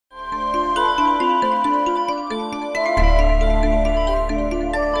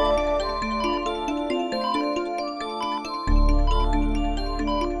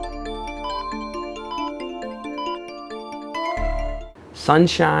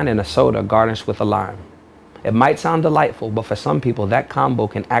sunshine and a soda garnished with a lime. It might sound delightful, but for some people that combo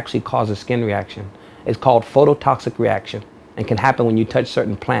can actually cause a skin reaction. It's called phototoxic reaction and can happen when you touch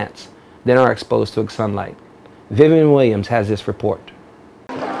certain plants that are exposed to sunlight. Vivian Williams has this report.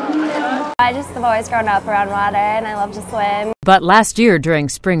 I just have always grown up around water and I love to swim. But last year during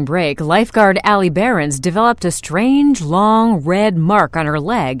spring break, lifeguard Allie Behrens developed a strange, long, red mark on her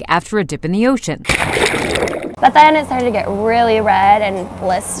leg after a dip in the ocean. But then it started to get really red and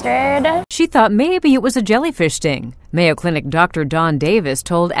blistered. She thought maybe it was a jellyfish sting. Mayo Clinic Dr. Dawn Davis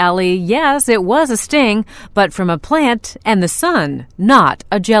told Allie, yes, it was a sting, but from a plant and the sun, not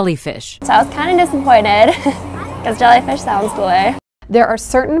a jellyfish. So I was kind of disappointed because jellyfish sounds cooler. There are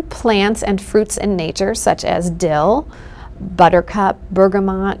certain plants and fruits in nature, such as dill, buttercup,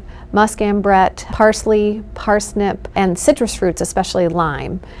 bergamot, musk ambret, parsley, parsnip, and citrus fruits, especially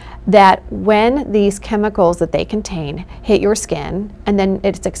lime, that when these chemicals that they contain hit your skin and then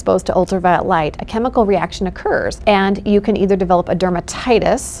it's exposed to ultraviolet light, a chemical reaction occurs and you can either develop a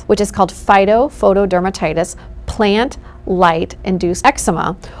dermatitis, which is called phytophotodermatitis, plant light induced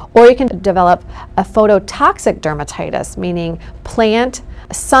eczema, or you can develop a phototoxic dermatitis, meaning plant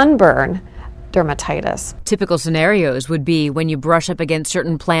sunburn dermatitis. Typical scenarios would be when you brush up against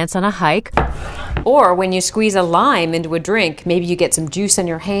certain plants on a hike, or when you squeeze a lime into a drink. Maybe you get some juice on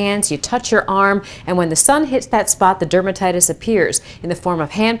your hands, you touch your arm, and when the sun hits that spot, the dermatitis appears in the form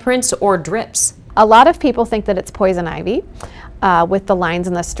of handprints or drips. A lot of people think that it's poison ivy with the lines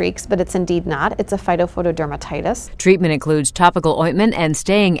and the streaks, but it's indeed not. It's a phytophotodermatitis. Treatment includes topical ointment and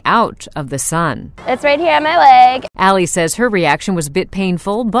staying out of the sun. It's right here on my leg. Allie says her reaction was a bit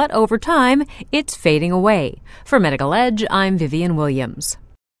painful, but over time, it's fading away. For Medical Edge, I'm Vivian Williams.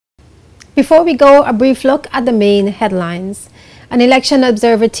 Before we go, a brief look at the main headlines. An election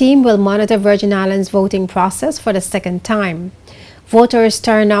observer team will monitor Virgin Islands voting process for the second time. Voters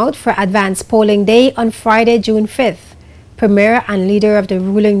turn out for advanced polling day on Friday, June 5th. Premier and leader of the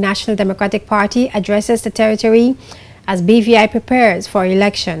ruling National Democratic Party addresses the territory as BVI prepares for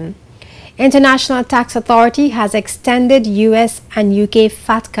election. International Tax Authority has extended US and UK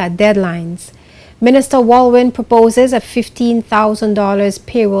FATCA deadlines. Minister Walwyn proposes a $15,000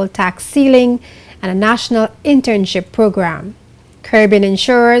 payroll tax ceiling and a national internship program. Caribbean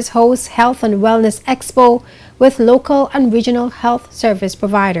Insurers hosts Health and Wellness Expo with local and regional health service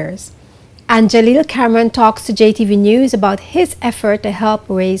providers. And Jaleel Cameron talks to JTV News about his effort to help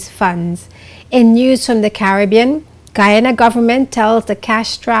raise funds. In news from the Caribbean, Guyana government tells the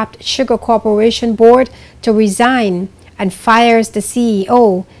cash-strapped Sugar Corporation board to resign and fires the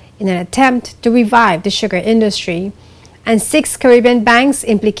CEO in an attempt to revive the sugar industry. And 6 Caribbean banks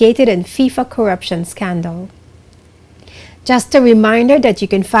implicated in FIFA corruption scandal. Just a reminder that you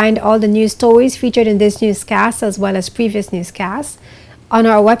can find all the news stories featured in this newscast as well as previous newscasts on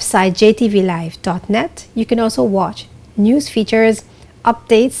our website jtvlive.net. You can also watch news features,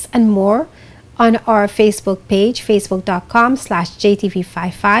 updates, and more on our Facebook page,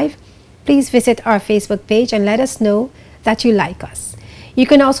 facebook.com/jtv55. Please visit our Facebook page and let us know that you like us. You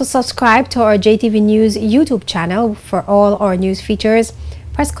can also subscribe to our JTV News YouTube channel for all our news features,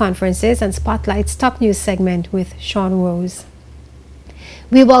 press conferences, and Spotlight's top news segment with Sean Rose.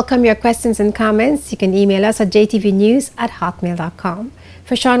 We welcome your questions and comments. You can email us at jtvnews@hotmail.com.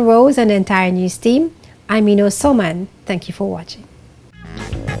 For Sean Rose and the entire news team, I'm Ino Soman. Thank you for watching.